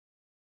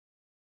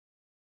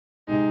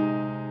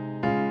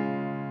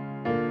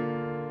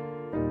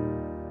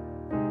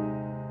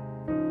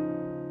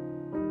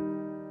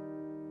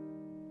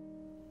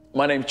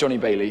My name's Johnny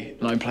Bailey,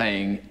 and I'm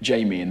playing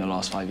Jamie in the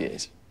last 5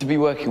 years. To be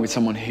working with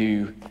someone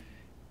who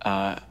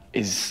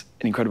is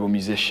an incredible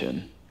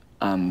musician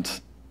and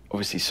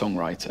obviously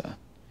songwriter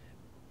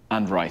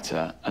and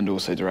writer and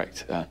also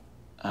director,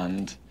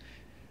 and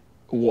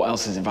what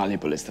else is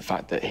invaluable is the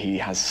fact that he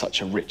has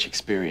such a rich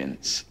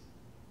experience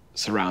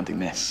surrounding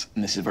this,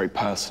 and this is a very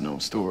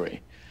personal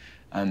story.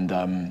 And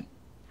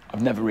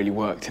I've never really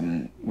worked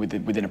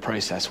within a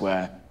process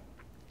where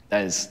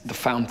there's the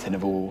fountain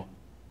of all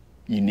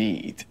you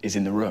need is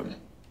in the room,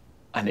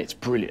 and it's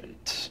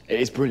brilliant. It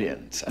is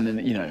brilliant, and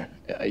then, you know,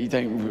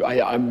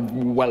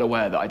 I'm well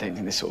aware that I don't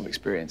think this sort of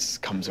experience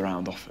comes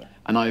around often.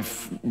 And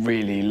I've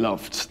really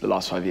loved the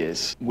last 5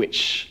 years,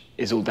 which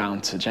is all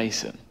down to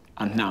Jason,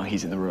 and now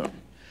he's in the room.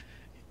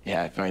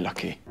 Yeah, very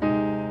lucky.